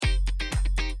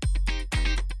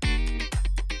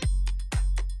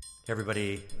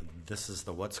everybody, this is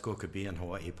the What School Could Be in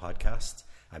Hawaii podcast.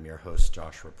 I'm your host,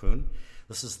 Josh Rapoon.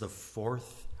 This is the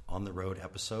fourth On the Road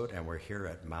episode, and we're here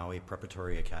at Maui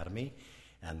Preparatory Academy,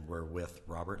 and we're with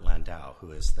Robert Landau,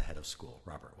 who is the head of school.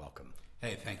 Robert, welcome.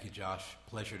 Hey, thank you, Josh.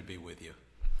 Pleasure to be with you.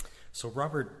 So,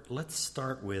 Robert, let's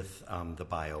start with the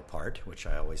bio part, which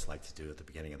I always like to do at the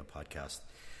beginning of the podcast.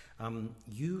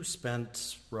 You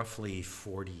spent roughly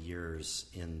 40 years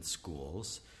in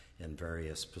schools in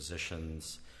various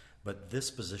positions, but this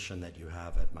position that you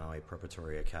have at Maui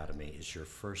Preparatory Academy is your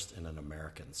first in an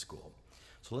American school.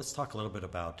 So let's talk a little bit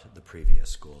about the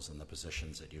previous schools and the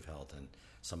positions that you've held and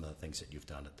some of the things that you've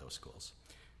done at those schools.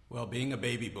 Well, being a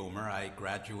baby boomer, I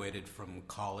graduated from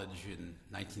college in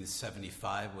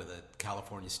 1975 with a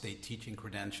California State teaching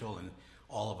credential, and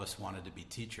all of us wanted to be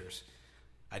teachers.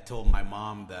 I told my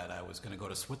mom that I was going to go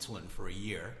to Switzerland for a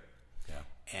year,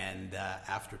 and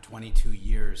after 22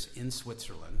 years in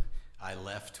Switzerland, I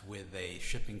left with a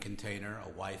shipping container, a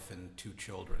wife, and 2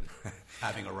 children,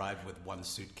 having arrived with 1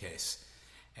 suitcase.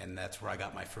 And that's where I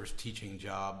got my first teaching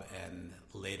job, and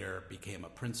later became a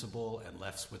principal and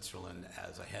left Switzerland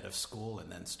as a head of school,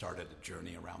 and then started a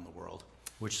journey around the world.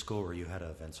 Which school were you head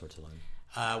of in Switzerland?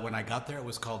 When I got there, it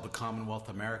was called the Commonwealth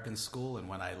American School, and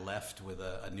when I left with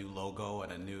a new logo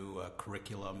and a new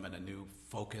curriculum and a new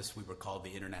focus, we were called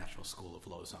the International School of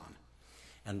Lausanne.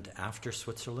 And after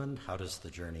Switzerland, how does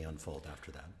the journey unfold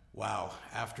after that? Wow.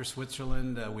 After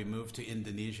Switzerland, we moved to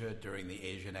Indonesia during the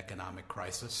Asian economic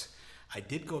crisis. I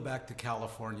did go back to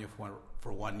California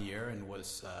for 1 year and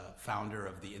was founder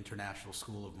of the International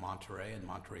School of Monterey in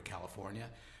Monterey, California,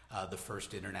 the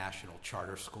first international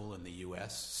charter school in the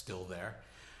U.S., still there.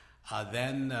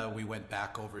 Then we went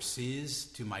back overseas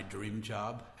to my dream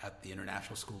job at the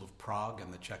International School of Prague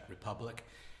in the Czech Republic.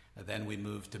 Then we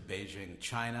moved to Beijing,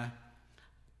 China,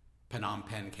 Phnom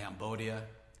Penh, Cambodia,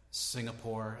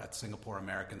 Singapore at Singapore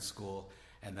American School,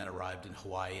 and then arrived in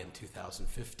Hawaii in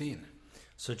 2015.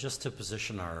 So just to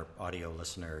position our audio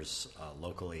listeners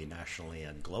locally, nationally,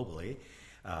 and globally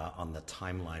on the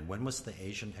timeline, when was the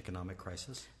Asian economic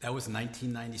crisis? That was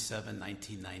 1997,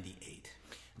 1998.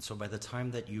 And so by the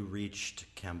time that you reached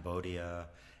Cambodia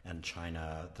and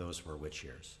China, those were which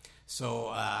years? So,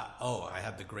 I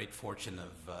had the great fortune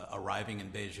of arriving in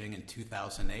Beijing in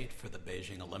 2008 for the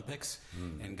Beijing Olympics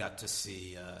and got to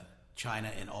see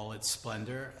China in all its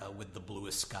splendor with the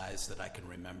bluest skies that I can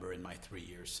remember in my 3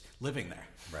 years living there.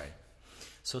 Right.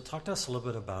 So talk to us a little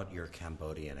bit about your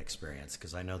Cambodian experience,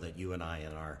 because I know that you and I,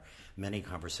 in our many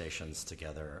conversations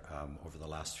together over the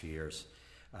last few years,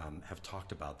 have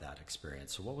talked about that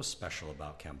experience. So what was special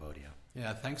about Cambodia?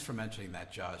 Yeah, thanks for mentioning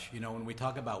that, Josh. You know, when we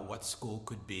talk about what school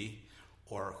could be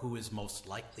or who is most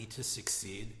likely to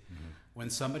succeed, when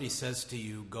somebody says to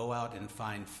you, go out and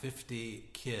find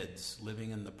 50 kids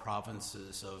living in the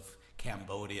provinces of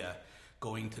Cambodia,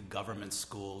 going to government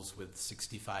schools with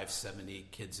 65, 70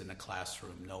 kids in a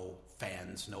classroom, no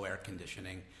fans, no air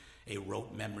conditioning, a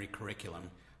rote memory curriculum,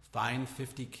 find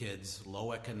 50 kids,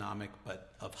 low economic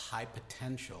but of high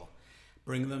potential,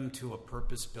 bring them to a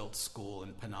purpose-built school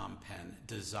in Phnom Penh,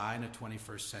 design a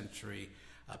 21st century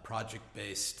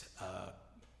project-based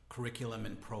curriculum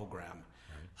and program.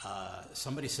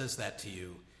 Somebody says that to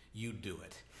you, you do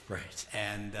it. Right.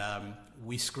 And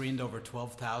we screened over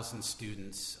 12,000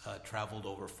 students, traveled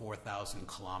over 4,000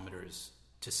 kilometers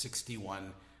to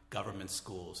 61 government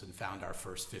schools and found our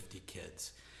first 50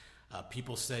 kids.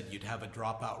 People said you'd have a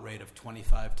dropout rate of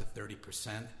 25 to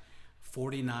 30%.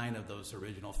 49 of those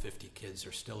original 50 kids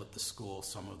are still at the school,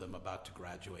 some of them about to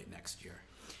graduate next year.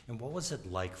 And what was it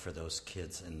like for those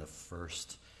kids in the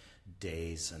first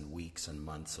days and weeks and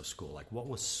months of school? Like, what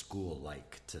was school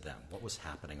like to them? What was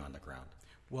happening on the ground?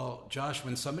 Well, Josh,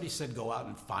 when somebody said go out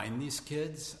and find these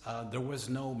kids, there was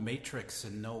no matrix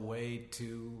and no way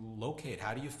to locate.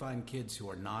 How do you find kids who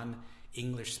are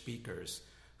non-English speakers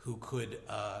who could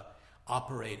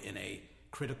operate in a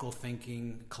critical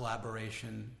thinking,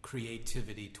 collaboration,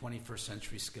 creativity, 21st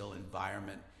century skill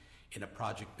environment in a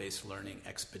project-based learning,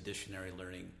 expeditionary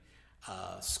learning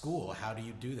school? How do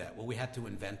you do that? Well, we had to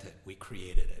invent it. We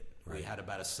created it. Right. We had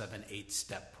about a 7-8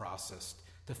 step process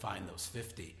to find those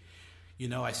 50. You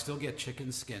know, I still get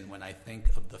chicken skin when I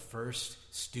think of the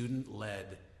first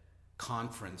student-led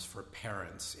conference for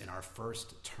parents in our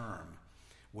first term,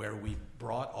 where we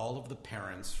brought all of the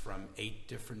parents from 8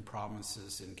 different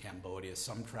provinces in Cambodia.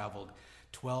 Some traveled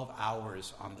 12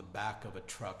 hours on the back of a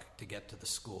truck to get to the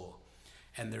school.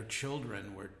 And their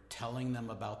children were telling them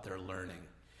about their learning,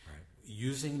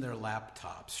 using their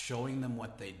laptops, showing them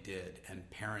what they did, and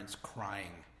parents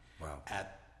crying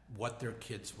at what their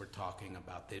kids were talking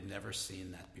about. They'd never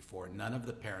seen that before. None of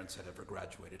the parents had ever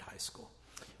graduated high school.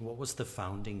 What was the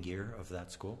founding year of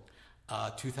that school?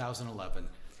 2011.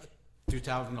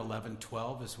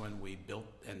 2011-12 is when we built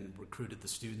and recruited the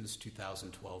students.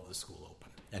 2012, the school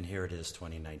opened. And here it is,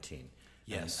 2019.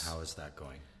 Yes. And how is that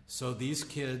going? So these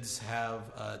kids have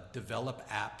developed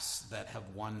apps that have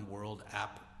won World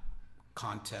App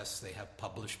contests. They have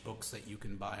published books that you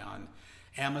can buy on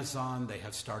Amazon. They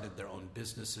have started their own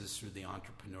businesses through the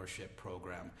entrepreneurship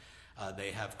program.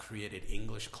 They have created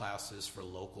English classes for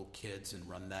local kids and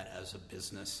run that as a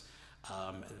business.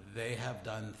 They have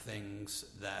done things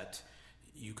that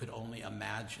you could only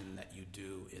imagine that you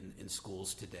do in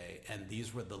schools today, and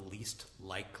these were the least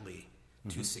likely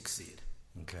to succeed.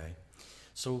 Okay.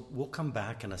 So we'll come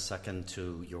back in a second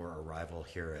to your arrival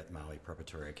here at Maui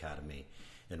Preparatory Academy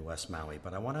in West Maui,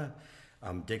 but I want to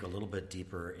dig a little bit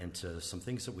deeper into some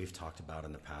things that we've talked about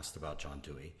in the past about John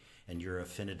Dewey and your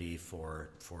affinity for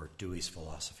Dewey's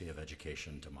philosophy of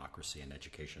education, democracy, and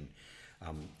education,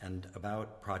 and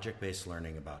about project-based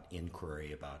learning, about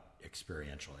inquiry, about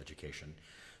experiential education.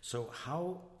 So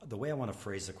the way I want to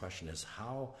phrase the question is,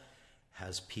 how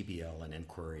has PBL and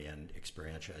inquiry and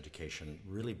experiential education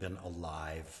really been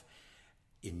alive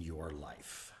in your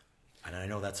life? And I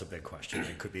know that's a big question.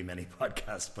 It could be many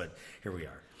podcasts, but here we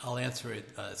are. I'll answer it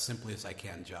as simply as I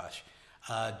can, Josh.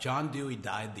 John Dewey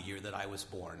died the year that I was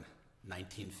born,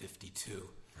 1952.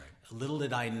 Right. Little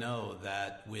did I know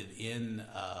that within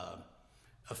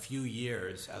a few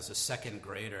years, as a second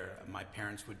grader, my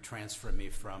parents would transfer me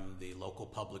from the local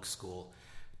public school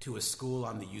to a school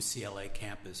on the UCLA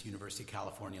campus, University of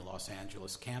California, Los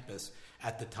Angeles campus,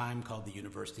 at the time called the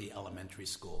University Elementary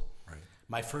School. Right.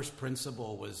 My first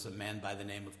principal was a man by the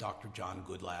name of Dr. John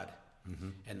Goodlad,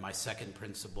 and my second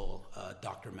principal,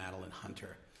 Dr. Madeline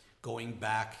Hunter. Going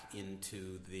back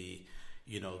into the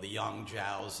Young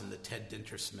Zhaos and the Ted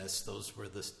Dintersmiths, those were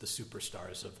the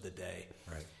superstars of the day.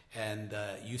 Right. And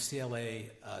UCLA,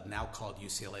 now called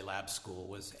UCLA Lab School,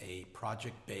 was a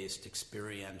project-based,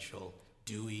 experiential,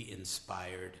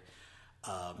 Dewey-inspired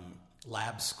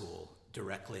lab school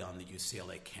directly on the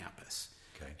UCLA campus.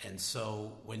 Okay. And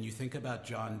so when you think about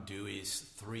John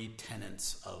Dewey's three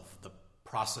tenets of the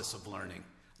process of learning,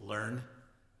 learn,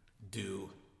 do,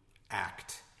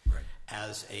 act. Right.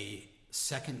 As a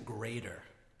second grader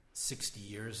 60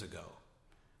 years ago,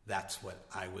 that's what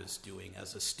I was doing.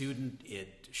 As a student,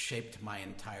 it shaped my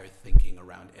entire thinking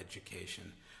around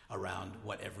education, around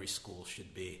what every school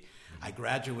should be. I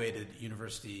graduated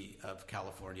University of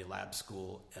California Lab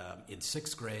School in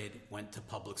 6th grade, went to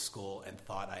public school, and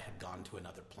thought I had gone to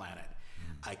another planet.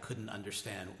 I couldn't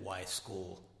understand why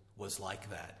school was like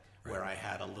that, where I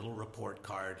had a little report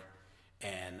card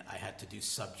and I had to do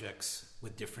subjects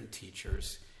with different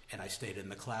teachers, and I stayed in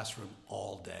the classroom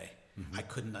all day. I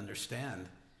couldn't understand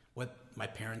what my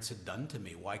parents had done to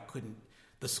me. Why couldn't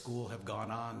the school have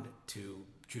gone on to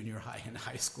junior high and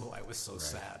high school? I was so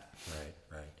sad.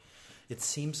 Right. It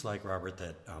seems like, Robert,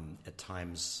 that at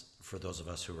times, for those of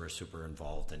us who are super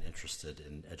involved and interested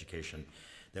in education,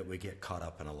 that we get caught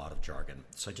up in a lot of jargon.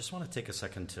 So I just want to take a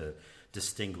second to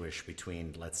distinguish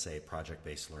between, let's say,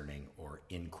 project-based learning or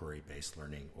inquiry-based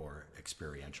learning or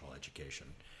experiential education.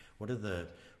 What are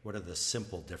the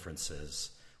simple differences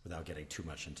without getting too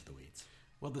much into the weeds?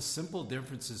 Well, the simple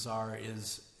differences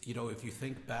is, if you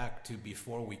think back to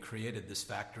before we created this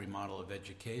factory model of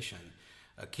education,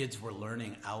 kids were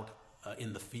learning out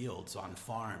in the fields, on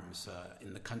farms,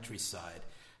 in the countryside.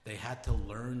 They had to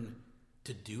learn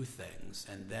to do things.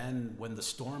 And then when the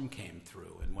storm came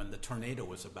through and when the tornado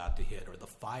was about to hit or the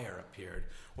fire appeared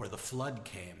or the flood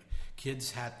came, kids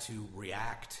had to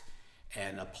react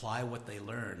and apply what they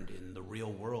learned in the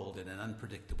real world in an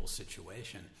unpredictable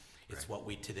situation. It's what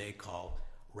we today call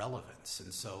relevance.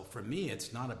 And so for me,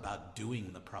 it's not about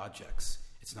doing the projects.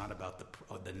 It's not about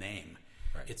the name.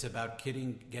 Right. It's about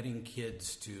getting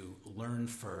kids to learn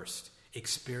first,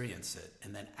 experience it,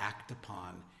 and then act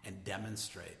upon and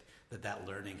demonstrate that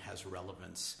learning has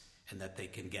relevance and that they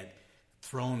can get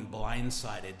thrown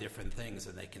blindsided at different things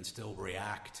and they can still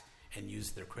react and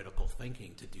use their critical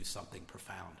thinking to do something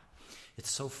profound.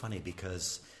 It's so funny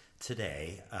because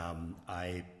today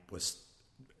I was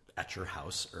at your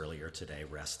house earlier today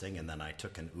resting, and then I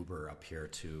took an Uber up here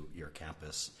to your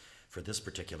campus for this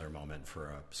particular moment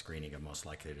for a screening of Most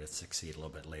Likely to Succeed a little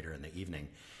bit later in the evening.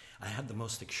 I had the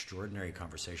most extraordinary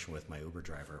conversation with my Uber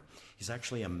driver. He's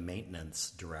actually a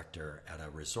maintenance director at a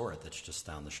resort that's just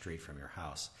down the street from your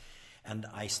house. And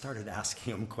I started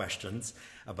asking him questions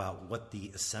about what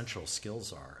the essential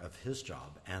skills are of his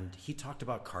job. And he talked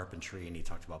about carpentry, and he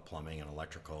talked about plumbing and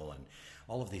electrical and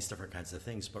all of these different kinds of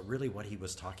things. But really what he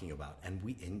was talking about, and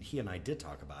he and I did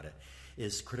talk about it,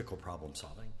 is critical problem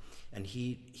solving. And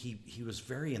he was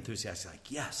very enthusiastic,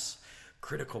 like, yes,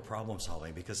 critical problem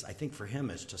solving, because I think for him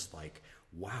it's just like,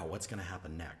 wow, what's going to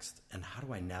happen next? And how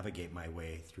do I navigate my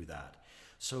way through that?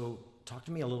 So talk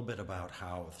to me a little bit about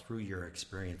how, through your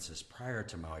experiences prior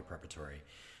to Maui Preparatory,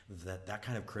 that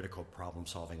kind of critical problem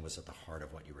solving was at the heart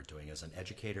of what you were doing as an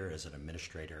educator, as an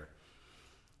administrator.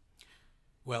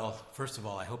 Well, first of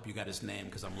all, I hope you got his name,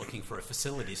 because I'm looking for a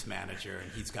facilities manager,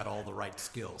 and he's got all the right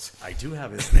skills. I do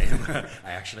have his name.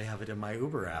 I actually have it in my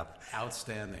Uber app.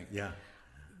 Outstanding. Yeah.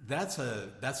 That's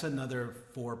another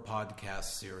 4 podcast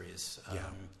series. Yeah,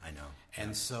 I know.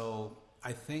 And so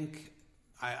I think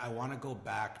I want to go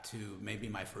back to maybe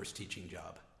my first teaching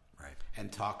job. Right.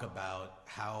 And talk about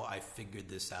how I figured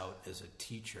this out as a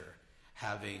teacher,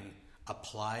 having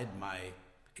applied my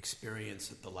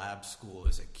experience at the lab school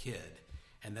as a kid,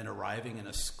 and then arriving in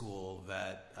a school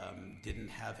that didn't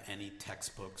have any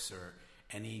textbooks or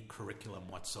any curriculum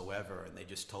whatsoever. And they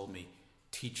just told me,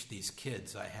 teach these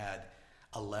kids. I had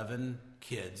 11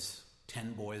 kids,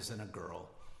 10 boys and a girl,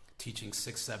 teaching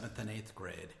 6th, 7th, and 8th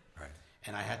grade. Right.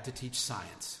 And I had to teach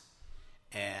science.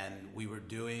 And we were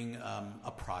doing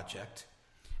a project,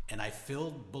 and I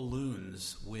filled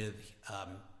balloons with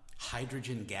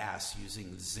hydrogen gas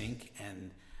using zinc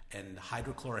and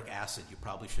hydrochloric acid. You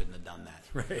probably shouldn't have done that.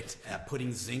 Right.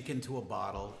 Putting zinc into a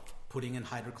bottle, putting in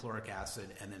hydrochloric acid,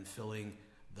 and then filling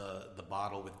the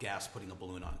bottle with gas, putting a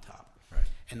balloon on top. Right.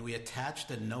 And we attached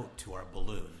a note to our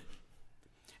balloon.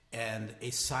 And a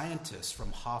scientist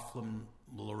from Hoffman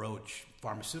LaRoche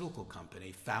Pharmaceutical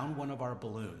Company found one of our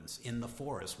balloons in the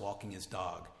forest walking his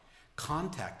dog,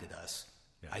 contacted us,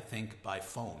 I think by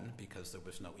phone, because there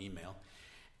was no email,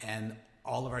 and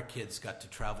all of our kids got to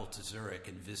travel to Zurich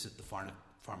and visit the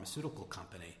pharmaceutical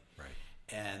company. Right.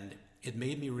 And it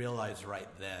made me realize right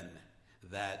then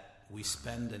that we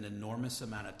spend an enormous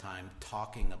amount of time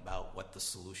talking about what the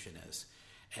solution is,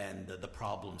 and the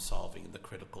problem solving, the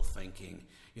critical thinking.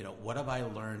 You know, what have I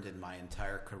learned in my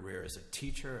entire career as a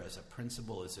teacher, as a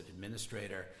principal, as an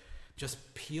administrator?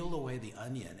 Just peel away the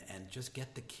onion and just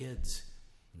get the kids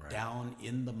down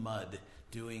in the mud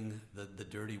doing the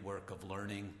dirty work of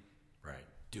learning,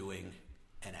 doing,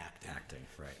 and acting.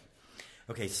 Right.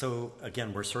 Okay, so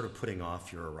again, we're sort of putting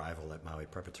off your arrival at Maui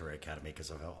Preparatory Academy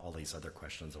because of all these other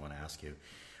questions I want to ask you.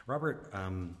 Robert,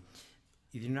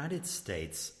 the United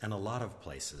States and a lot of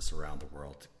places around the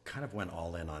world kind of went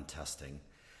all in on testing.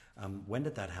 When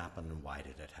did that happen, and why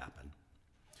did it happen?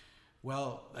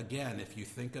 Well, again, if you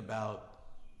think about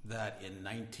that, in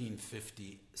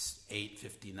 1958,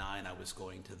 59, I was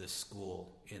going to this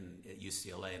school at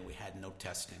UCLA, and we had no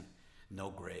testing,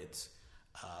 no grades,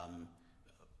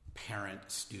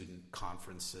 parent-student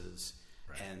conferences,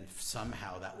 and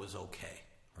somehow that was okay.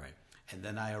 Right. And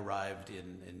then I arrived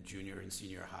in junior and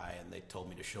senior high, and they told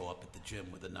me to show up at the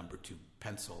gym with a number 2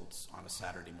 pencils on a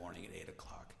Saturday morning at 8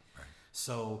 o'clock. Right.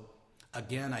 So,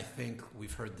 again, I think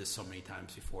we've heard this so many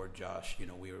times before, Josh. You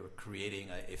know, we were creating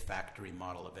a factory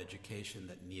model of education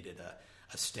that needed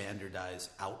a standardized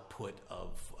output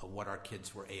of what our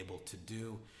kids were able to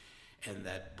do, and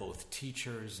that both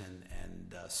teachers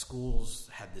and schools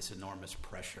had this enormous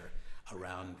pressure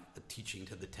around the teaching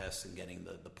to the test and getting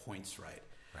the points right.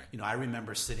 Right. You know, I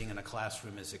remember sitting in a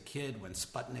classroom as a kid when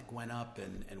Sputnik went up,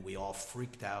 and we all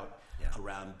freaked out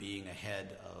around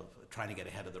trying to get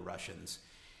ahead of the Russians.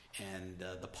 And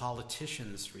the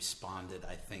politicians responded,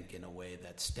 I think, in a way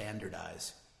that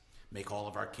standardized, make all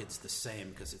of our kids the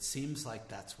same, because it seems like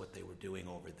that's what they were doing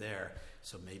over there,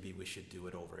 so maybe we should do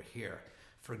it over here.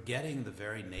 Forgetting the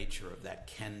very nature of that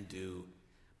can-do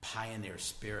pioneer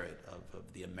spirit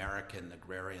of the American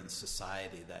agrarian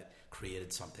society that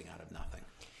created something out of nothing.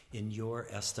 In your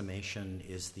estimation,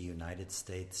 is the United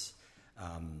States,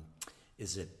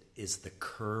 is the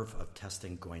curve of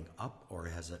testing going up, or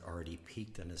has it already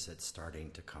peaked, and is it starting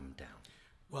to come down?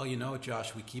 Well, you know,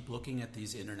 Josh, we keep looking at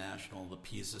these the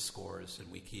PISA scores,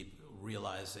 and we keep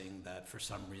realizing that for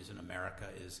some reason America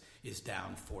is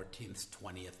down 14th,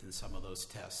 20th in some of those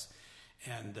tests.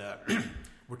 And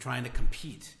we're trying to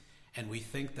compete, and we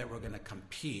think that we're going to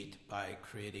compete by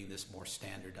creating this more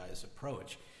standardized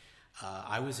approach.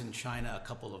 I was in China a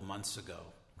couple of months ago.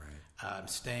 Right.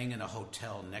 Staying in a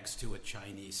hotel next to a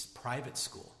Chinese private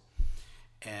school.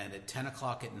 And at 10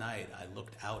 o'clock at night, I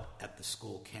looked out at the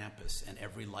school campus, and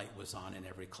every light was on in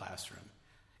every classroom.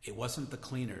 It wasn't the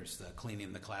cleaners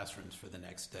cleaning the classrooms for the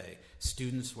next day.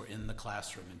 Students were in the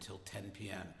classroom until 10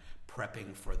 p.m.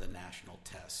 prepping for the national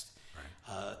test.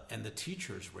 Right. And the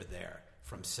teachers were there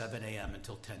from 7 a.m.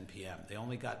 until 10 p.m. They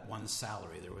only got one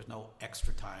salary. There was no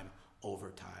extra time,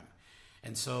 overtime.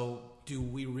 And so do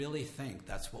we really think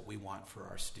that's what we want for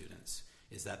our students?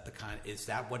 Is that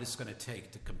what it's going to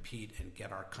take to compete and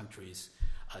get our country's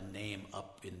name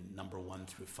up in number 1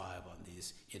 through 5 on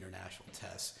these international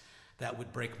tests? That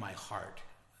would break my heart,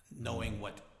 knowing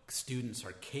what students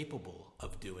are capable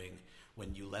of doing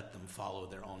when you let them follow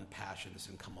their own passions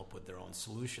and come up with their own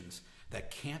solutions that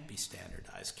can't be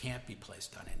standardized, can't be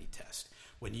placed on any test.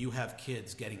 When you have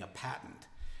kids getting a patent,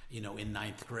 in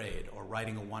 9th grade, or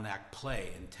writing a one-act play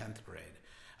in 10th grade,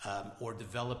 or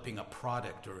developing a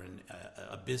product or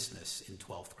a business in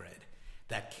 12th grade,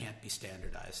 that can't be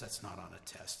standardized. That's not on a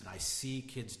test. And I see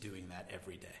kids doing that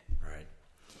every day. Right.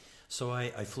 So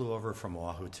I flew over from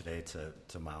Oahu today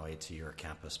to Maui, to your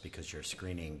campus, because you're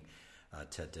screening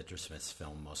Ted Dintersmith's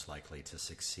film, Most Likely to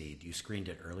Succeed. You screened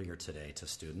it earlier today to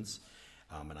students,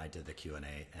 and I did the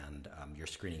Q&A, and you're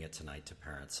screening it tonight to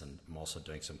parents, and I'm also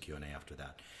doing some Q&A after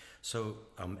that. So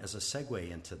as a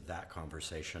segue into that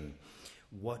conversation,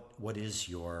 what is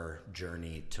your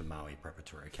journey to Maui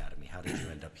Preparatory Academy? How did you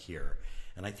end up here?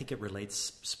 And I think it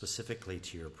relates specifically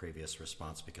to your previous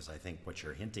response, because I think what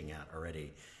you're hinting at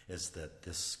already is that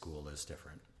this school is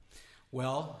different.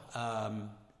 Well,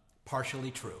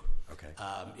 partially true. Okay.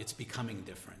 It's becoming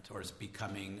different, or it's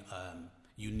becoming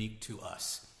unique to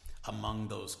us among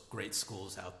those great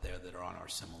schools out there that are on our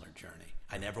similar journey.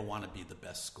 I never want to be the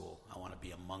best school. I want to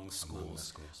be among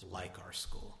schools like our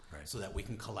school, right, so that we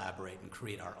can collaborate and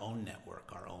create our own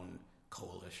network, our own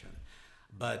coalition.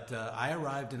 But I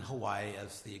arrived in Hawaii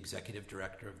as the executive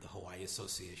director of the Hawaii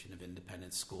Association of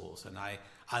Independent Schools, and I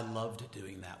loved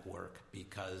doing that work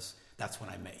because that's when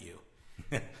I met you.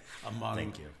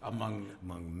 Thank you. Among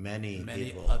many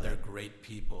people other great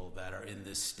people that are in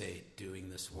this state doing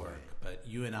this work. Right. But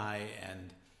you and I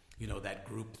and that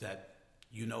group that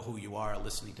who you are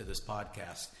listening to this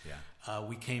podcast,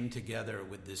 we came together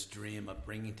with this dream of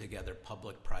bringing together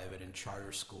public, private, and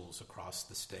charter schools across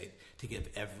the state to give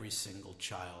every single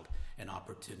child an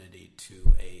opportunity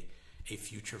to a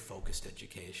future-focused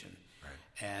education.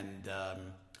 Right. And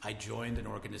I joined an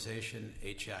organization,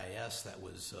 HIS, that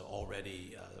was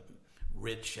already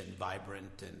rich and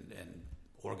vibrant and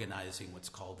organizing what's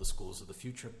called the Schools of the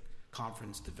Future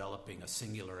Conference, developing a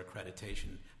singular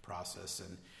accreditation process.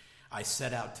 And I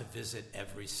set out to visit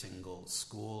every single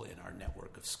school in our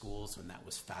network of schools, and that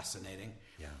was fascinating.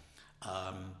 Yeah.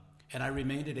 And I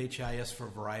remained at HIS for a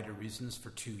variety of reasons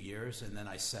for 2 years, and then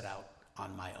I set out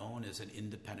on my own as an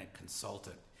independent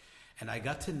consultant. And I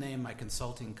got to name my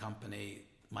consulting company.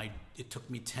 It took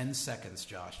me 10 seconds,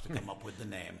 Josh, to come up with the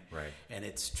name. Right. And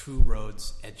it's True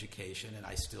Roads Education, and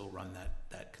I still run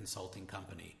that consulting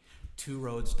company. 2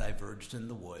 roads diverged in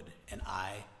the wood, and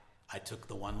I took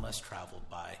the one less traveled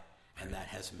by, and that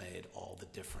has made all the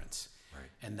difference. Right.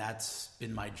 And that's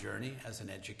been my journey as an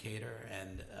educator,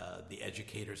 and the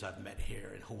educators I've met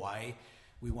here in Hawaii.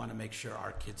 We want to make sure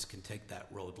our kids can take that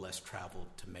road less traveled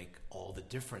to make all the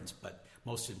difference. But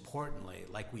most importantly,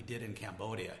 like we did in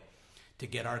Cambodia, to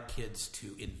get our kids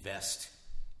to invest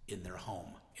in their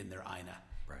home, in their Aina,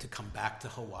 right, to come back to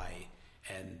Hawaii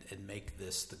and make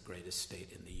this the greatest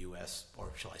state in the U.S.,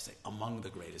 or shall I say, among the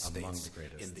greatest states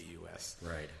in the U.S.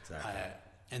 Right, exactly.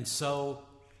 And so,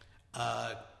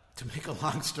 to make a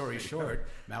long story short,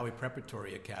 Maui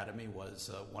Preparatory Academy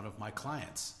was one of my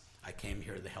clients. I came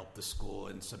here to help the school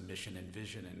in some mission and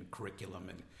vision and curriculum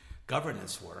and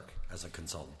governance work. As a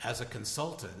consultant. As a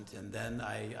consultant, and then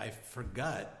I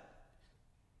forgot,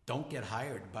 don't get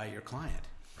hired by your client.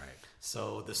 Right.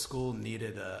 So the school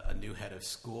needed a new head of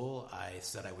school. I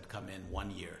said I would come in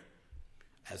 1 year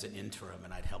as an interim,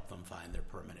 and I'd help them find their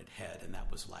permanent head, and that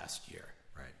was last year.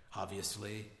 Right.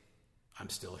 Obviously, I'm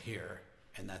still here,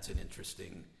 and that's an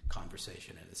interesting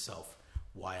conversation in itself.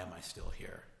 Why am I still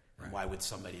here? Right. And why would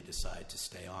somebody decide to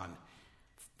stay on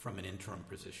from an interim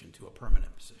position to a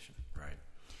permanent position? Right.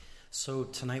 So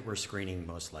tonight we're screening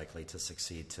Most Likely to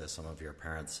Succeed to some of your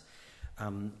parents.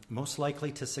 Most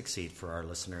Likely to Succeed, for our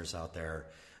listeners out there,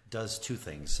 does 2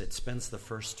 things. It spends the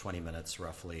first 20 minutes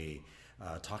roughly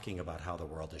talking about how the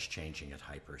world is changing at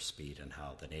hyper speed and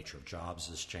how the nature of jobs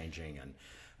is changing, and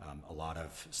a lot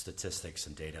of statistics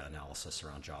and data analysis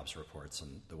around jobs reports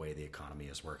and the way the economy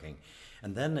is working.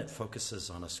 And then it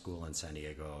focuses on a school in San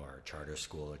Diego, or a charter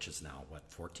school, which is now,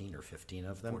 14 or 15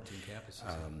 of them? 14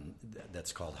 campuses.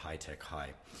 That's called High Tech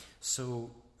High.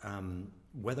 So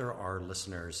whether our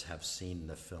listeners have seen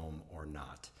the film or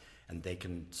not, and they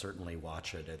can certainly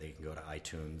watch it. They can go to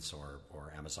iTunes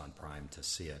or Amazon Prime to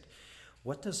see it.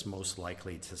 What does Most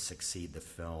Likely to Succeed, the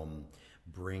film,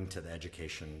 bring to the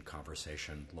education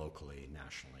conversation locally,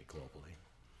 nationally, globally?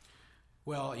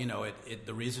 Well,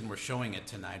 the reason we're showing it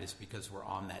tonight is because we're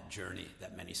on that journey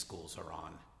that many schools are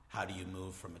on. How do you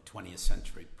move from a 20th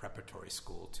century preparatory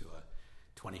school to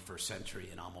a 21st century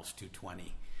in almost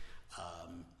 220,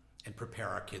 and prepare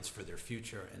our kids for their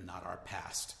future and not our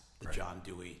past? Right. John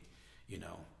Dewey,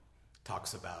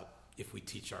 talks about, if we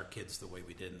teach our kids the way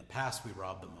we did in the past, we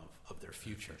rob them of their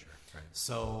future. Right.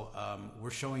 So we're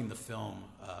showing the film,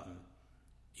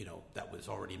 that was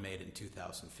already made in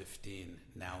 2015,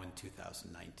 now in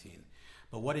 2019.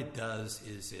 But what it does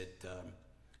is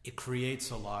it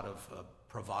creates a lot of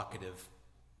provocative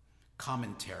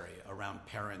commentary around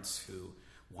parents who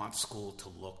want school to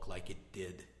look like it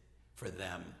did for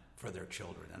them, for their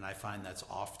children. And I find that's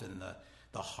often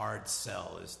the hard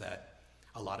sell, is that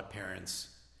a lot of parents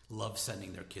love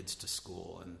sending their kids to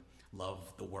school and love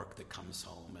the work that comes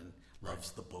home and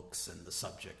loves the books and the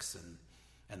subjects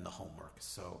and the homework.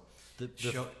 So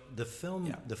the film,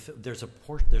 yeah. There's a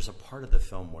part of the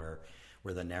film where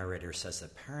the narrator says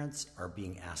that parents are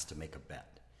being asked to make a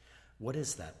bet. What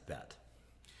is that bet?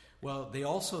 Well, they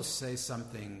also say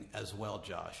something as well,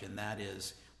 Josh, and that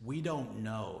is, we don't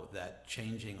know that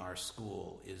changing our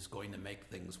school is going to make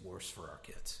things worse for our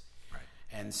kids. Right.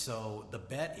 And so the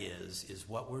bet is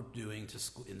what we're doing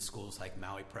in schools like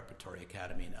Maui Preparatory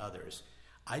Academy and others.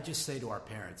 I just say to our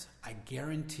parents, I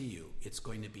guarantee you it's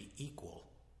going to be equal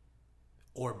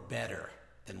or better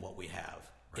than what we have.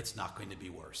 Right. It's not going to be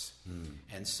worse.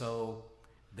 And so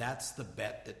that's the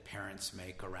bet that parents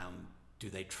make around, do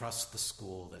they trust the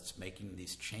school that's making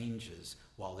these changes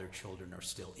while their children are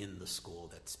still in the school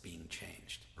that's being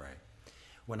changed? Right.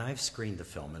 When I've screened the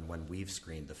film and when we've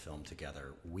screened the film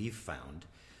together, we've found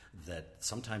that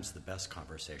sometimes the best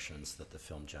conversations that the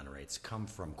film generates come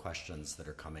from questions that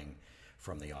are coming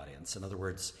from the audience. In other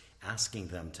words, asking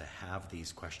them to have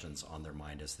these questions on their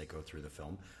mind as they go through the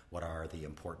film. What are the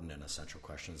important and essential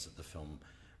questions that the film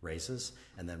raises?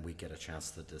 And then we get a chance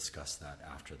to discuss that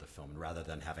after the film, rather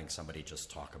than having somebody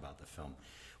just talk about the film.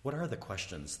 What are the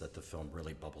questions that the film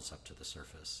really bubbles up to the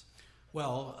surface?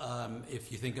 Well,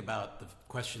 if you think about the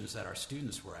questions that our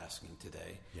students were asking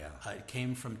today, it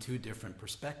came from two different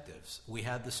perspectives. We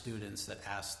had the students that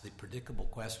asked the predictable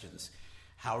questions: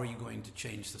 how are you going to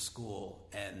change the school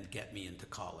and get me into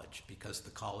college? Because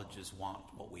the colleges want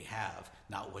what we have,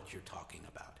 not what you're talking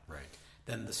about. Right.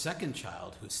 Then the second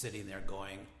child who's sitting there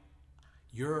going,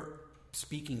 you're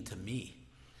speaking to me.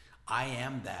 I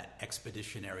am that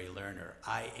expeditionary learner.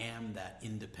 I am that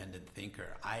independent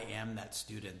thinker. I am that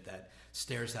student that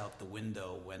stares out the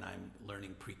window when I'm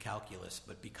learning pre-calculus,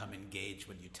 but become engaged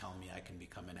when you tell me I can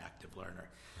become an active learner.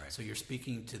 Right. So you're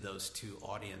speaking to those two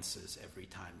audiences every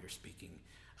time you're speaking,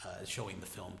 showing the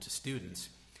film to students.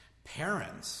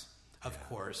 Parents, of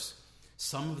course,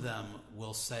 some of them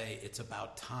will say, it's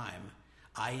about time.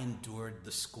 I endured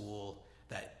the school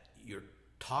that you're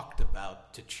talked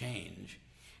about to change,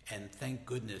 and thank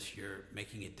goodness you're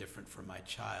making it different for my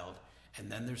child. And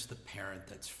then there's the parent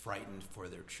that's frightened for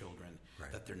their children,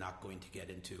 that they're not going to get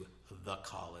into the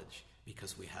college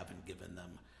because we haven't given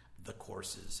them the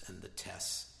courses and the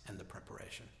tests and the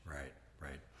preparation. Right.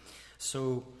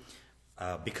 So,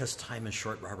 because time is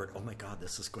short, Robert, oh my God,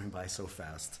 this is going by so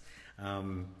fast.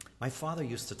 My father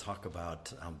used to talk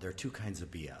about, there are two kinds of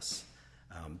BS.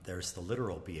 There's the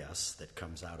literal BS that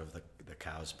comes out of the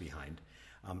cows behind.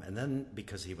 And then,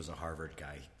 because he was a Harvard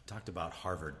guy, he talked about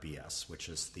Harvard BS, which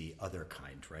is the other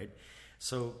kind, right?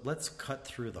 So let's cut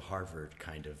through the Harvard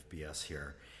kind of BS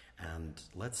here, and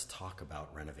let's talk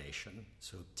about renovation.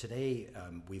 So today,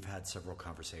 we've had several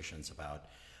conversations about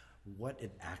what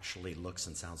it actually looks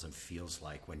and sounds and feels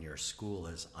like when your school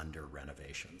is under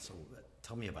renovation. So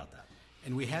tell me about that.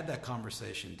 And we had that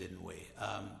conversation, didn't we?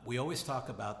 We always talk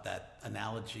about that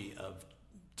analogy of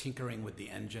tinkering with the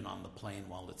engine on the plane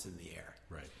while it's in the air.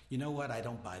 Right. You know what? I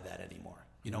don't buy that anymore.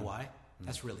 You know why?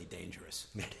 That's really dangerous.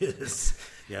 It is.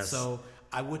 Yes. So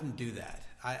I wouldn't do that.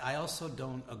 I also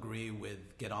don't agree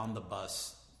with get on the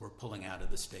bus, we're pulling out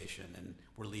of the station, and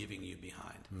we're leaving you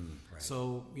behind. Right.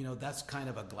 So, that's kind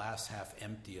of a glass half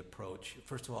empty approach.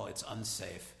 First of all, it's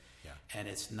unsafe, and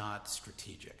it's not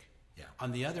strategic. Yeah.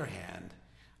 On the other hand,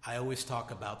 I always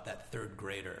talk about that third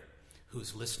grader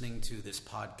who's listening to this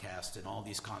podcast and all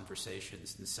these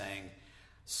conversations and saying,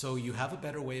 so you have a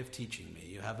better way of teaching me,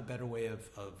 you have a better way of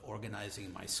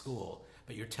organizing my school,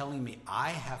 but you're telling me I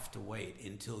have to wait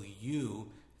until you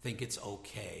think it's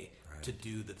okay to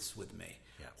do this with me,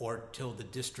 or till the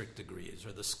district agrees,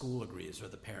 or the school agrees, or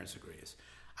the parents agrees.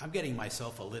 I'm getting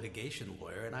myself a litigation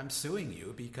lawyer and I'm suing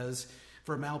you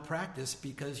for malpractice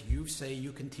because you say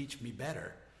you can teach me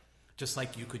better, just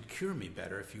like you could cure me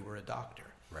better if you were a doctor.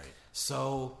 Right.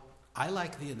 So I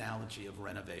like the analogy of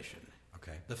renovation.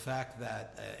 Okay. The fact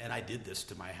that, and I did this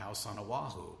to my house on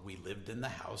Oahu. We lived in the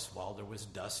house while there was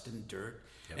dust and dirt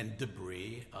and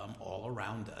debris all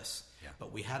around us. Yeah.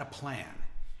 But we had a plan,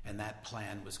 and that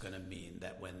plan was going to mean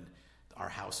that when our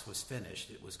house was finished,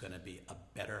 it was going to be a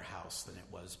better house than it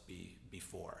was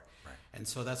before. Right. And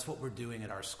so that's what we're doing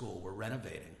at our school. We're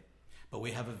renovating, but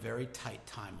we have a very tight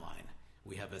timeline.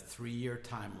 We have a 3-year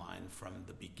timeline from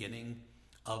the beginning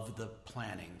of the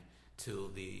planning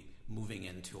to the moving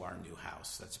into our new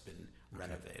house that's been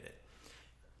renovated.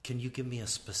 Can you give me a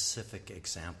specific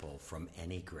example from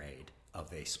any grade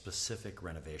of a specific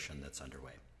renovation that's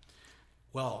underway?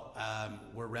 Well,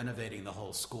 we're renovating the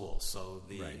whole school. So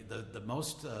the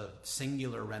most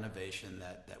singular renovation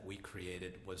that we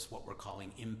created was what we're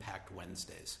calling Impact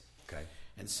Wednesdays. Okay.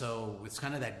 And so it's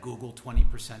kind of that Google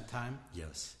 20% time.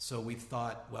 Yes. So we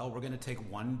thought, well, we're going to take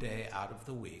one day out of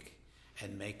the week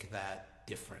and make that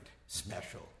different,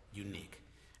 special, unique.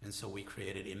 And so we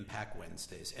created Impact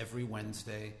Wednesdays. Every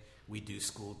Wednesday, we do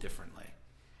school differently.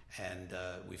 And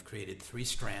we've created 3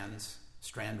 strands.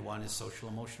 Strand 1 is social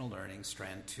emotional learning.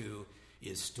 Strand 2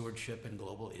 is stewardship and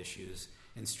global issues.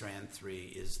 And Strand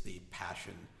 3 is the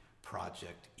passion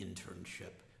project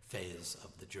internship phase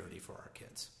of the journey for our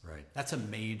kids. Right. That's a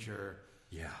major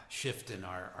shift in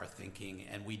our thinking.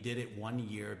 And we did it 1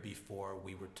 year before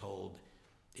we were told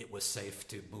it was safe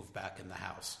to move back in the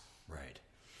house. Right.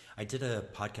 I did a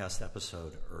podcast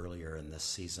episode earlier in this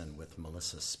season with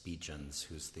Melissa Speetjens,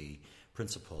 who's the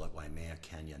principal at Waimea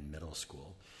Canyon Middle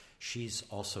School. She's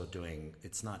also doing,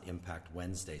 it's not Impact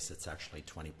Wednesdays, it's actually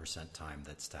 20% time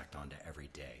that's stacked onto every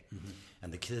day. Mm-hmm.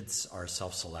 And the kids are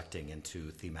self-selecting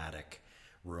into thematic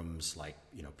rooms like,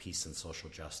 peace and social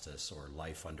justice or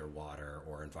life underwater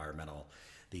or environmental,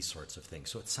 these sorts of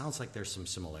things. So it sounds like there's some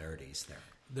similarities there.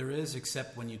 There is,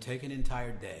 except when you take an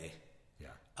entire day,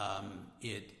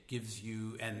 it gives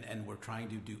you, and we're trying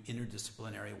to do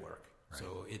interdisciplinary work. Right.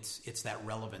 So it's that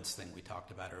relevance thing we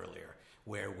talked about earlier,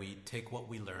 where we take what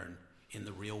we learn in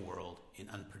the real world in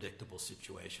unpredictable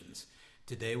situations.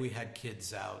 Today we had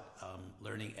kids out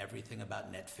learning everything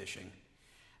about net fishing,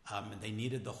 and they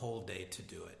needed the whole day to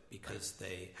do it because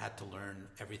they had to learn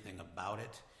everything about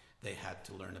it. They had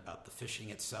to learn about the fishing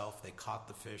itself. They caught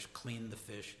the fish, cleaned the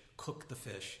fish, cooked the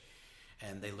fish,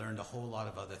 and they learned a whole lot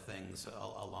of other things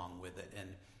along with it. And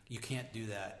you can't do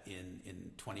that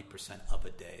in 20% of a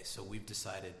day. So we've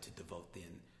decided to devote the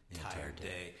entire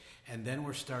day. And then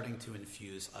we're starting to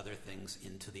infuse other things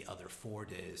into the other 4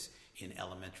 days in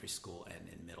elementary school and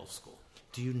in middle school.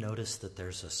 Do you notice that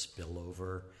there's a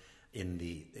spillover in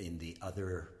the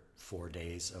other 4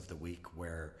 days of the week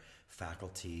where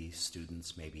faculty,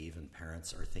 students, maybe even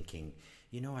parents are thinking,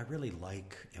 I really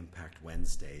like Impact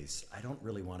Wednesdays. I don't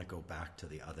really want to go back to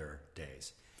the other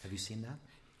days. Have you seen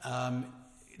that?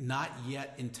 Not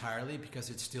yet entirely because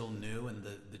it's still new and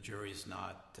the jury's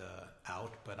not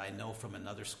out. But I know from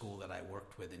another school that I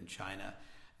worked with in China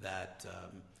that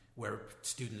where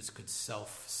students could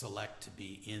self-select to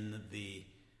be in the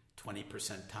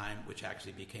 20% time, which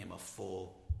actually became a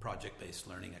full project-based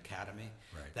learning academy,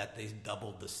 that they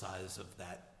doubled the size of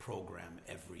that program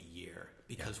every year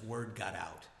because word got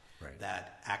out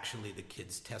that actually the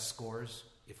kids' test scores,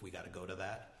 if we got to go to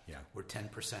that, were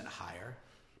 10% higher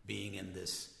being in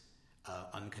this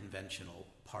unconventional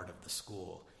part of the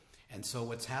school. And so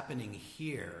what's happening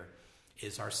here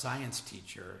is our science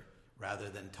teacher, rather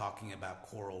than talking about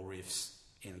coral reefs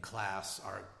in class,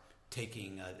 are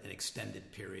taking an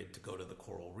extended period to go to the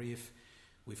coral reef.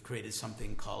 We've created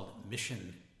something called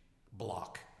Mission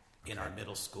Block in our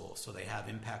middle school. So they have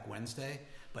Impact Wednesday,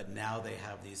 but now they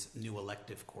have these new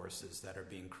elective courses that are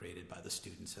being created by the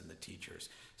students and the teachers.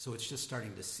 So it's just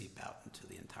starting to seep out into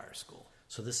the entire school.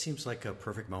 So this seems like a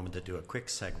perfect moment to do a quick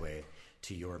segue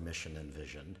to your mission and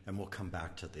vision. And we'll come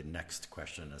back to the next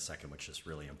question in a second, which is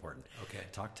really important. Okay.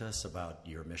 Talk to us about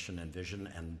your mission and vision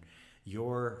and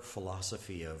your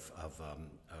philosophy of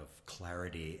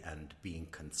clarity and being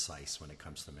concise when it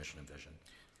comes to mission and vision.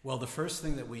 Well, the first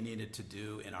thing that we needed to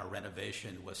do in our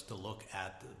renovation was to look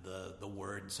at the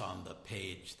words on the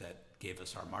page that gave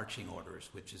us our marching orders,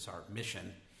 which is our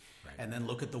mission, and then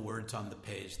look at the words on the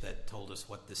page that told us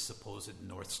what this supposed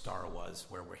North Star was,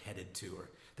 where we're headed to, or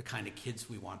the kind of kids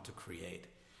we want to create,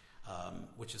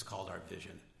 which is called our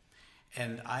vision.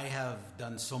 And I have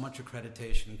done so much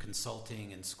accreditation,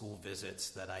 consulting, and school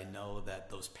visits that I know that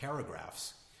those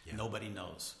paragraphs, nobody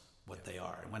knows what they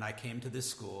are. And when I came to this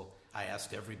school, I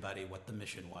asked everybody what the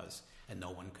mission was, and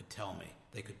no one could tell me.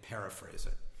 They could paraphrase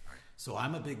it. Right. So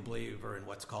I'm a big believer in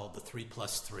what's called the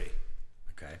 3+3.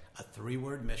 Okay. A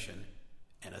 3-word mission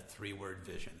and a 3-word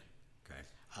vision. Okay.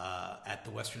 At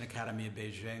the Western Academy of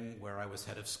Beijing, where I was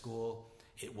head of school,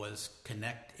 it was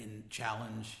connect, inspire,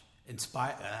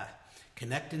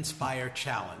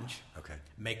 challenge, Okay.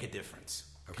 make a difference.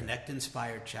 Okay. Connect,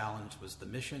 inspire, challenge was the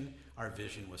mission. Our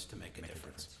vision was to make a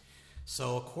difference.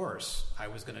 So, of course, I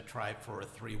was going to try for a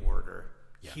 3-worder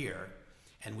here,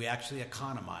 and we actually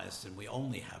economized, and we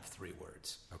only have 3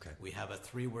 words. Okay. We have a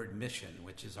 3-word mission,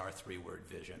 which is our 3-word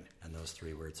vision. And those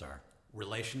 3 words are?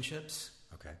 Relationships,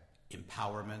 Okay.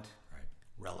 empowerment, Right.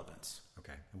 relevance.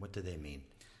 Okay. And what do they mean?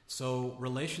 So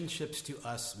relationships to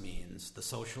us means the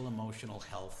social, emotional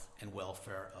health and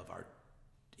welfare of our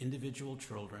individual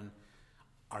children,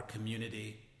 our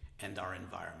community, and our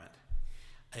environment.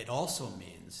 It also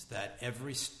means that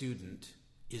every student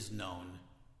is known,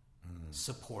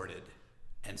 supported,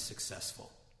 and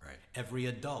successful. Right. Every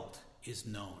adult is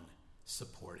known,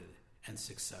 supported, and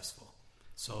successful.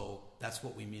 So that's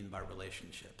what we mean by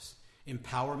relationships.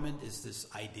 Empowerment is this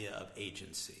idea of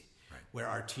agency, right, where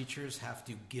our teachers have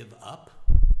to give up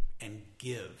and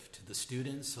give to the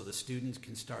students so the students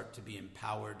can start to be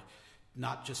empowered,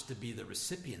 not just to be the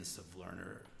recipients of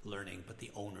learning, but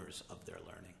the owners of their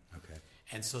learning. Okay.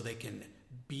 And so they can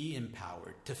be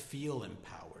empowered, to feel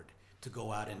empowered, to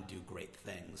go out and do great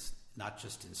things, not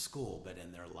just in school, but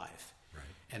in their life. Right.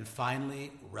 And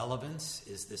finally, relevance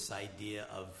is this idea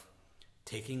of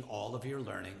taking all of your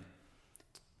learning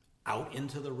out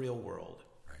into the real world,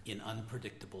 right, in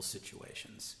unpredictable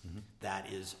situations. Mm-hmm.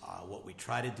 That is what we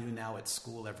try to do now at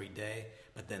school every day,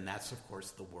 but then that's, of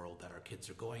course, the world that our kids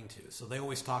are going to. So they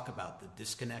always talk about the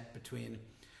disconnect between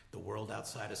the world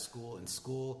outside of school and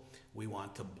school. We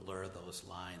want to blur those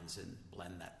lines and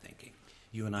blend that thinking.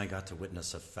 You and I got to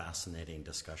witness a fascinating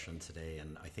discussion today,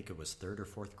 and I think it was 3rd or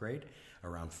 4th grade,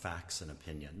 around facts and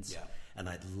opinions. Yeah. And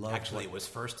I'd love Actually, it was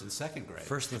 1st and 2nd grade.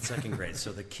 1st and 2nd grade.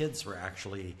 So the kids were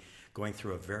actually going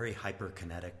through a very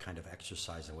hyperkinetic kind of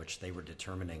exercise in which they were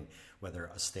determining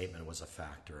whether a statement was a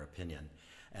fact or opinion.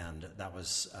 And that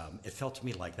was, it felt to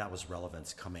me like that was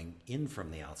relevance coming in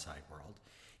from the outside world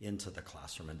into the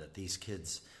classroom, and that these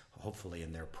kids, hopefully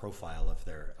in their profile of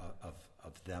their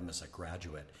of them as a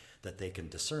graduate, that they can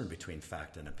discern between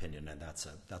fact and opinion, and that's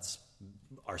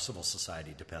our civil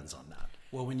society depends on that.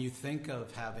 Well, when you think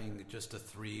of having just a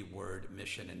 3-word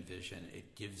mission and vision,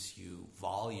 it gives you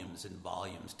volumes and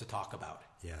volumes to talk about.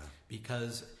 Yeah.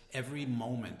 Because every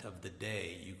moment of the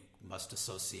day you must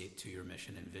associate to your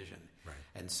mission and vision. Right.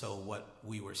 And so what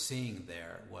we were seeing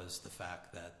there was the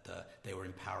fact that they were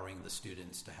empowering the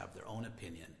students to have their own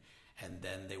opinion, and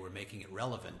then they were making it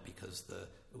relevant because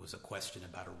it was a question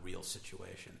about a real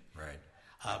situation. Right.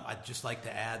 I'd just like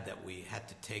to add that we had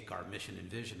to take our mission and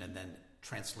vision and then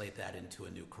translate that into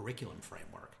a new curriculum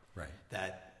framework. Right.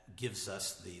 That gives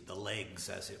us the legs,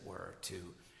 as it were,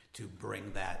 to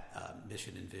bring that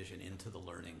mission and vision into the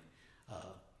learning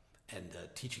and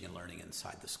teaching and learning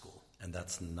inside the school. And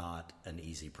that's not an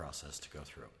easy process to go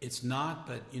through. It's not,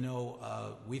 but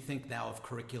we think now of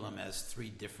curriculum as 3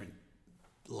 different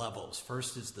levels.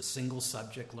 First is the single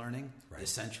subject learning, right, the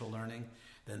essential learning,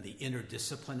 then the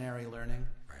interdisciplinary learning,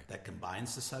 right, that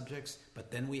combines the subjects,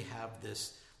 but then we have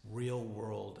this real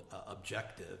world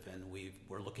objective, and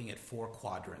we're looking at 4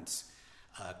 quadrants: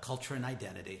 culture and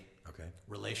identity, okay,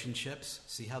 relationships,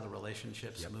 see how the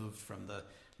relationships yep, moved from the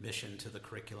mission to the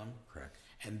curriculum, correct,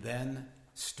 and then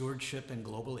stewardship and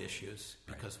global issues,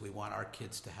 because right, we want our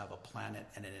kids to have a planet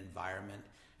and an environment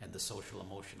and the social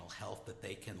emotional health that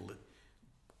they can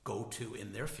go to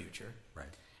in their future. right.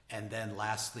 And then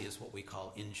lastly is what we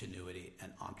call ingenuity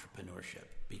and entrepreneurship,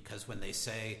 because when they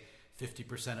say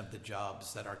 50% of the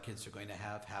jobs that our kids are going to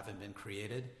have haven't been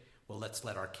created, well, let's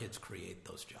let our kids create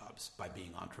those jobs by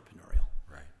being entrepreneurial.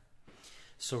 Right.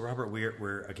 So, Robert,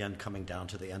 we're again coming down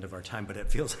to the end of our time, but it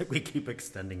feels like we keep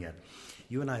extending it.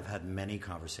 You and I have had many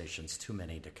conversations, too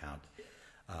many to count,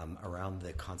 around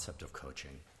the concept of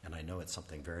coaching, and I know it's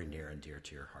something very near and dear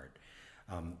to your heart.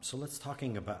 So let's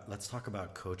talk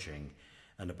about coaching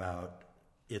and about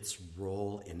its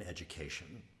role in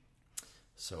education.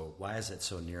 So why is it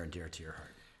so near and dear to your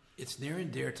heart? It's near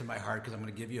and dear to my heart because I'm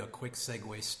going to give you a quick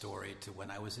segue story to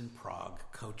when I was in Prague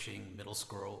coaching middle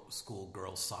school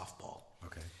girls softball.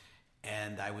 Okay.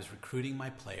 And I was recruiting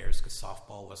my players because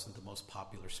softball wasn't the most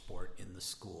popular sport in the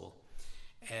school.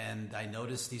 And I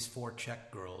noticed these 4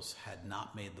 Czech girls had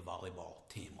not made the volleyball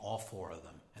team, all 4 of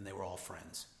them, and they were all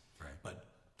friends. Right. But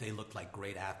They looked like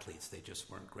great athletes. They just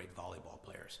weren't great volleyball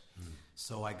players.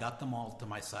 So I got them all to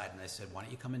my side and I said, why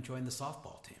don't you come and join the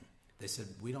softball team? They said,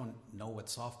 we don't know what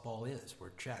softball is. We're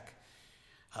Czech.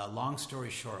 Long story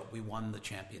short, we won the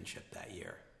championship that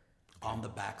year on the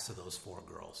backs of those 4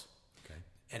 girls. Okay.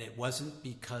 And it wasn't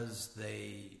because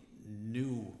they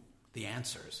knew the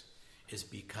answers. It's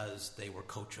because they were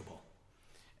coachable.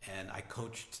 And I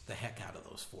coached the heck out of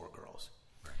those 4 girls.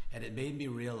 Right. And it made me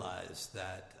realize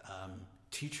that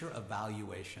teacher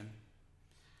evaluation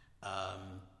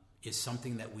is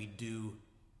something that we do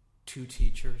to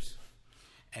teachers,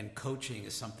 and coaching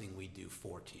is something we do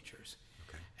for teachers.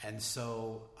 Okay. And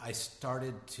so I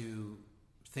started to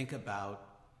think about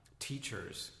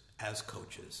teachers as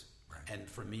coaches. Right. And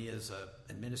for me as an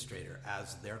administrator,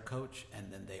 as their coach,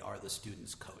 and then they are the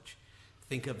student's coach.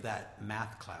 Think of that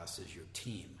math class as your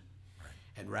team. Right.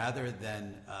 And rather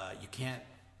than, you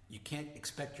can't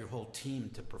expect your whole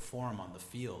team to perform on the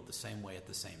field the same way at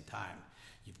the same time.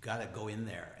 You've got to go in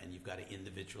there and you've got to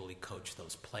individually coach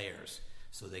those players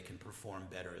so they can perform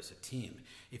better as a team.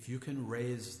 If you can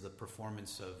raise the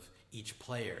performance of each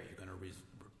player,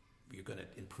 you're going to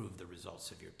improve the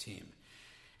results of your team.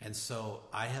 And so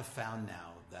I have found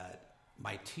now that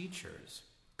my teachers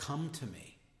come to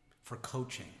me for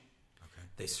coaching. Okay.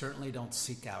 They certainly don't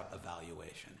seek out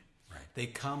evaluation. Right. They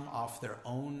come off their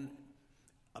own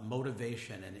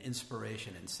motivation and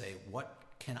inspiration and say, what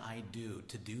can I do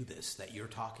to do this that you're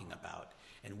talking about?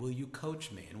 And will you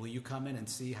coach me? And will you come in and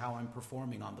see how I'm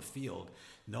performing on the field,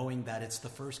 knowing that it's the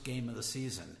first game of the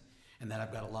season and that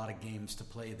I've got a lot of games to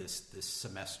play this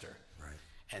semester? Right.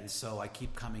 And so I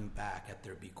keep coming back at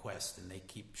their bequest, and they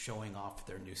keep showing off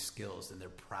their new skills, and they're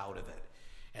proud of it.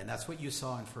 And that's what you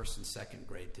saw in 1st and 2nd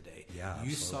grade today. Yeah,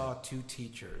 you absolutely. saw 2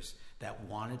 teachers that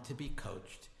wanted to be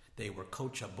coached. They were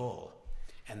coachable,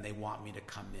 and they want me to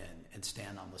come in and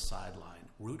stand on the sideline,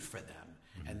 root for them,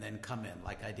 and then come in,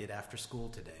 like I did after school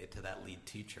today, to that lead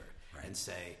teacher Right. and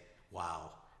say,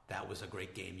 wow, that was a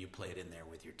great game you played in there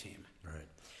with your team.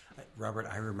 Right. Robert,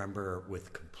 I remember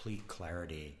with complete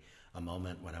clarity a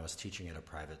moment when I was teaching at a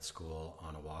private school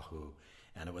on Oahu,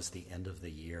 and it was the end of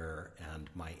the year, and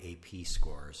my AP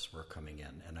scores were coming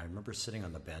in. And I remember sitting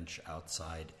on the bench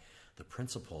outside the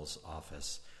principal's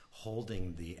office,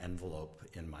 holding the envelope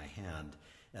in my hand,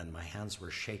 and my hands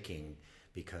were shaking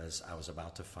because I was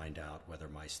about to find out whether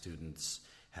my students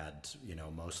had,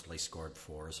 mostly scored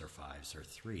 4s or 5s or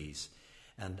 3s.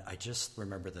 And I just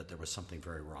remember that there was something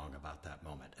very wrong about that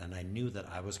moment. And I knew that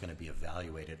I was going to be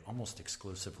evaluated almost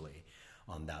exclusively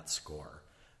on that score,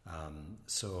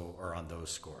 or on those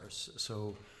scores.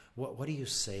 So what do you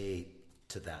say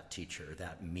to that teacher,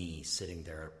 that me sitting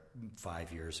there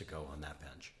 5 years ago on that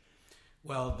bench?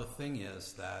 Well, the thing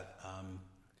is that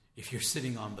if you're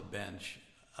sitting on the bench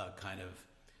kind of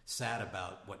sad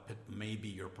about what may be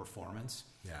your performance,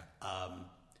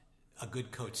 a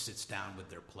good coach sits down with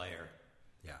their player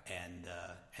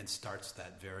and starts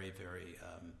that very, very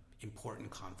important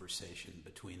conversation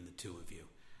between the two of you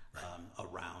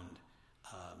around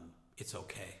it's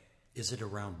okay. Is it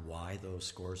around why those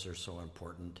scores are so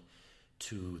important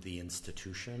to the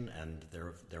institution and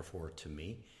therefore to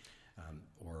me?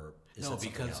 Or is no, it something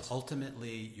because else?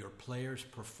 ultimately your player's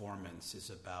performance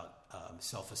is about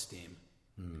self-esteem.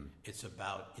 It's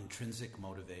about intrinsic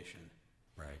motivation.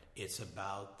 Right. It's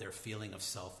about their feeling of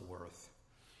self-worth.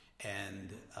 And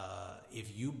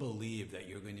if you believe that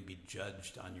you're going to be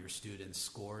judged on your students'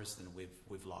 scores, then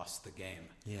we've lost the game.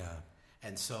 Yeah.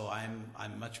 And so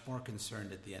I'm much more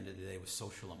concerned at the end of the day with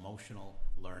social emotional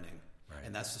learning. Right.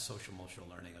 And that's the social emotional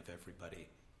learning of everybody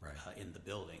Right. in the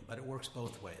building. But it works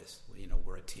both ways.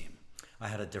 We're a team. I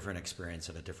had a different experience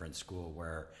at a different school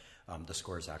where the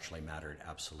scores actually mattered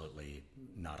absolutely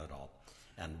not at all.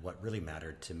 And what really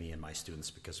mattered to me and my students,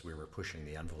 because we were pushing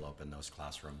the envelope in those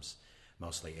classrooms,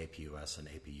 mostly AP US and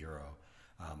AP Euro,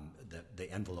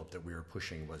 the envelope that we were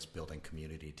pushing was building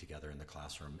community together in the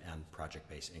classroom and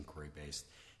project-based, inquiry-based,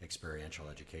 experiential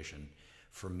education.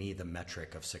 For me, the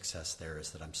metric of success there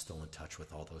is that I'm still in touch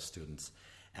with all those students,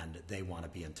 and they want to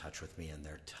be in touch with me, and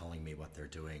they're telling me what they're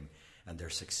doing, and they're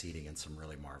succeeding in some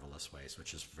really marvelous ways,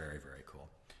 which is very, very cool.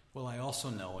 Well, I also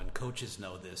know, and coaches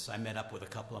know this, I met up with a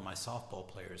couple of my softball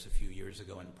players a few years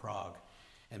ago in Prague,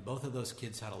 and both of those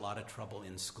kids had a lot of trouble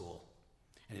in school.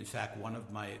 And in fact, one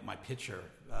of my pitcher,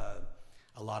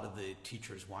 a lot of the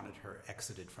teachers wanted her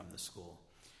exited from the school.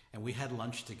 And we had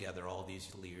lunch together all these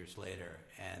years later,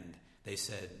 and they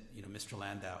said, Mr.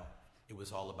 Landau, it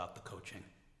was all about the coaching.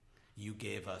 You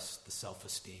gave us the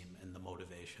self-esteem and the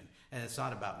motivation. And it's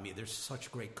not about me. There's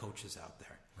such great coaches out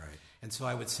there. Right. And so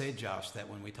I would say, Josh, that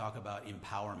when we talk about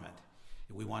empowerment,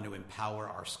 we want to empower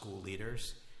our school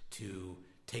leaders to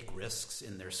take risks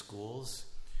in their schools,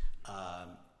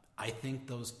 I think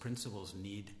those principals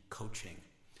need coaching.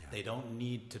 Yeah. They don't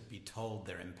need to be told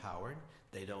they're empowered.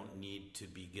 They don't need to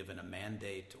be given a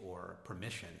mandate or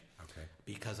permission. Okay.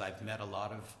 Because I've met a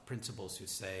lot of principals who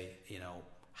say,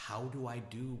 how do I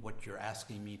do what you're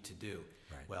asking me to do?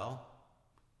 Right. Well,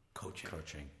 coaching.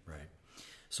 Coaching, right.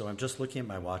 So I'm just looking at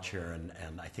my watch here,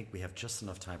 and I think we have just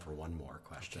enough time for one more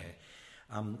question. Okay.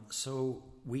 So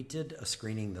we did a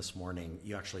screening this morning.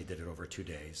 You actually did it over 2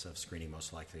 days of screening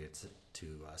Most Likely to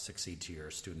Succeed to your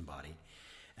student body.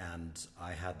 And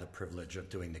I had the privilege of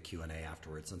doing the Q&A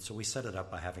afterwards. And so we set it up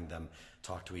by having them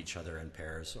talk to each other in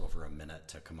pairs over a minute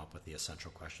to come up with the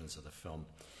essential questions of the film.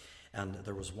 And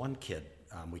there was one kid,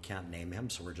 we can't name him,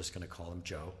 so we're just going to call him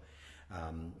Joe,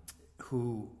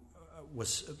 who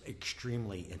was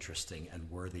extremely interesting and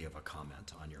worthy of a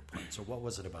comment on your part. So what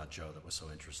was it about Joe that was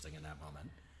so interesting in that moment?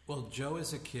 Well, Joe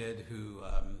is a kid who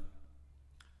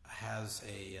has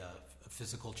a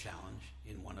physical challenge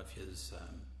in one of his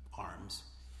arms.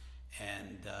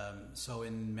 And so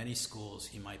in many schools,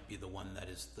 he might be the one that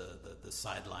is the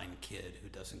sideline kid who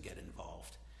doesn't get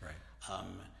involved. Right.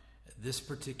 This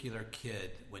particular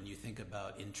kid, when you think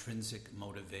about intrinsic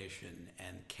motivation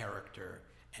and character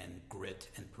and grit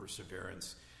and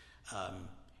perseverance,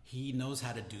 he knows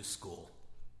how to do school.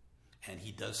 And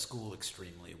he does school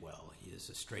extremely well. He is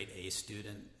a straight A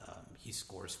student. He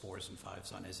scores 4s and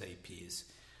 5s on his APs.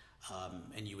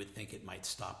 And you would think it might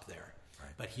stop there. Right.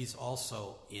 But he's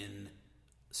also in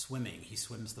swimming. He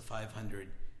swims the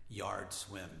 500-yard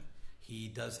swim. He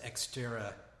does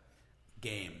Xterra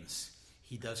games.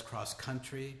 He does cross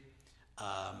country,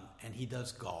 and he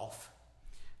does golf.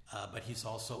 But he's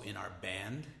also in our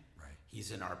band. Right. He's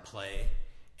in our play,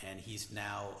 and he's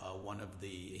now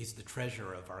he's the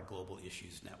treasurer of our Global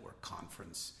Issues Network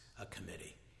conference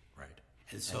committee. Right.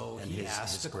 And so and he his,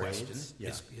 asked his a grades, question.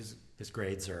 Yeah. His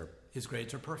grades are... His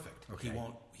grades are perfect. Okay.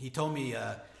 He told me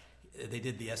they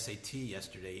did the SAT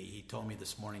yesterday. He told me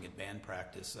this morning at band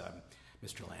practice,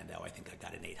 Mr. Landau, I think I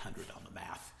got an 800 on the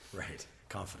math. Right.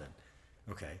 Confident.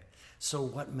 Okay. So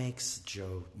what makes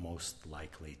Joe most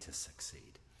likely to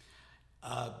succeed?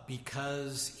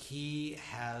 Because he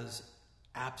has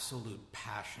absolute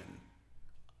passion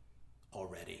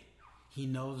already. He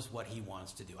knows what he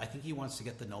wants to do. I think he wants to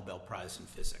get the Nobel Prize in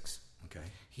physics. Okay.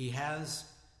 He has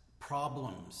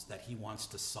problems that he wants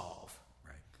to solve,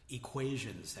 right.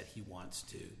 Equations that he wants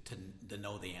to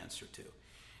know the answer to.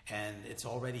 And it's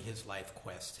already his life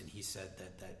quest. And he said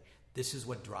that this is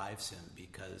what drives him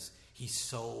because he's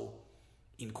so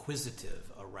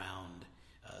inquisitive around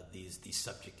these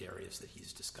subject areas that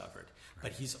he's discovered. Right.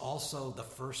 But he's also the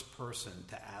first person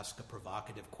to ask a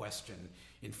provocative question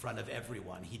in front of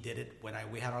everyone. He did it when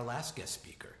we had our last guest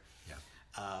speaker. Yeah.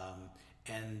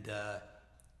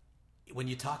 When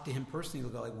you talk to him personally,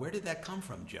 you'll go like, where did that come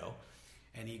from, Joe?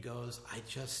 And he goes, I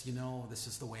just, this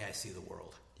is the way I see the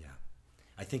world. Yeah.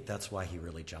 I think that's why he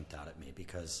really jumped out at me,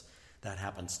 because that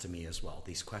happens to me as well.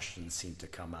 These questions seem to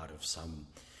come out of some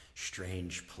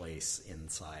strange place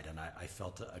inside, and I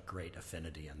felt a great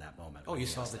affinity in that moment. Oh, you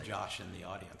saw the Josh in the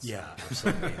audience. Yeah,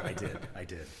 absolutely. I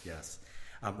did, yes.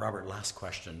 Robert, last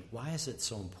question. Why is it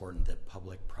so important that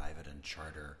public, private, and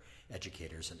charter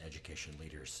educators and education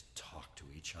leaders talk to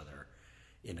each other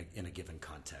in a given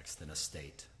context, in a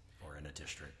state or in a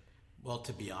district? Well,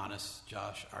 to be honest,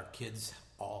 Josh, our kids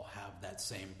all have that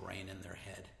same brain in their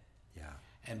head. Yeah.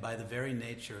 And by the very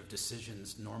nature of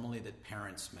decisions normally that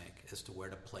parents make as to where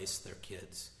to place their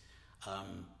kids,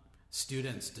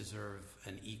 students deserve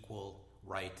an equal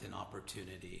right and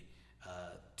opportunity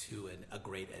to a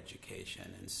great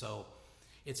education. And so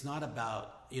it's not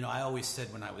about, I always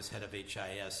said when I was head of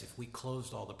HIS, if we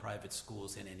closed all the private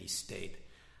schools in any state,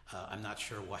 I'm not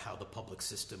sure how the public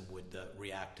system would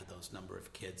react to those number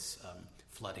of kids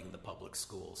flooding the public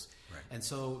schools. Right. And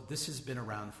so this has been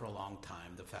around for a long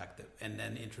time, the fact that, and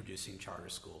then introducing charter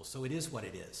schools. So it is what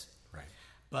it is. Right.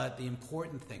 But the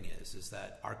important thing is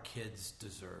that our kids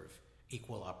deserve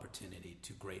equal opportunity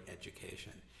to great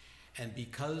education. And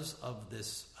because of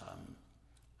this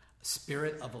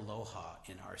spirit of aloha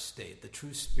in our state, the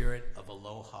true spirit of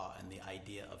aloha and the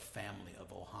idea of family,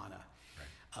 of ohana,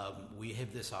 we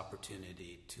have this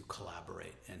opportunity to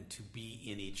collaborate and to be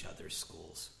in each other's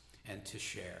schools and to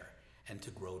share and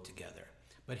to grow together.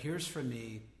 But here's for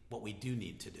me what we do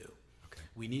need to do. Okay.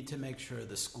 We need to make sure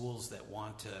the schools that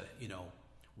want to,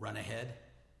 run ahead,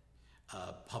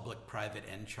 public, private,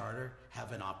 and charter,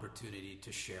 have an opportunity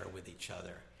to share with each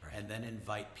other, right. And then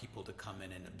invite people to come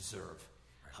in and observe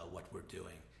what we're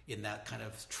doing in that kind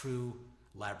of true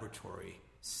laboratory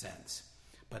sense.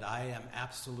 But I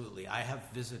have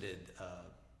visited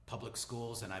public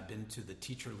schools, and I've been to the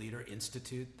Teacher Leader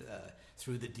Institute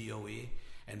through the DOE,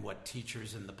 and what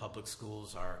teachers in the public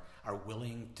schools are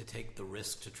willing to take the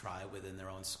risk to try within their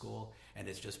own school, and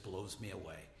it just blows me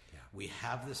away. Yeah. We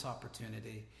have this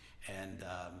opportunity, and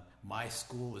my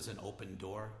school is an open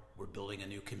door. We're building a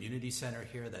new community center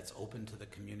here that's open to the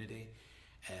community,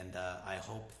 and I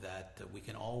hope that we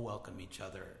can all welcome each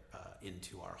other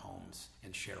into our homes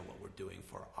and share what we're doing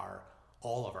for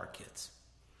all of our kids.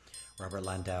 Robert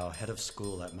Landau, head of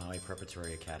school at Maui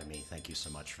Preparatory Academy, thank you so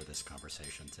much for this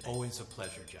conversation today. Always a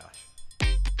pleasure, Josh.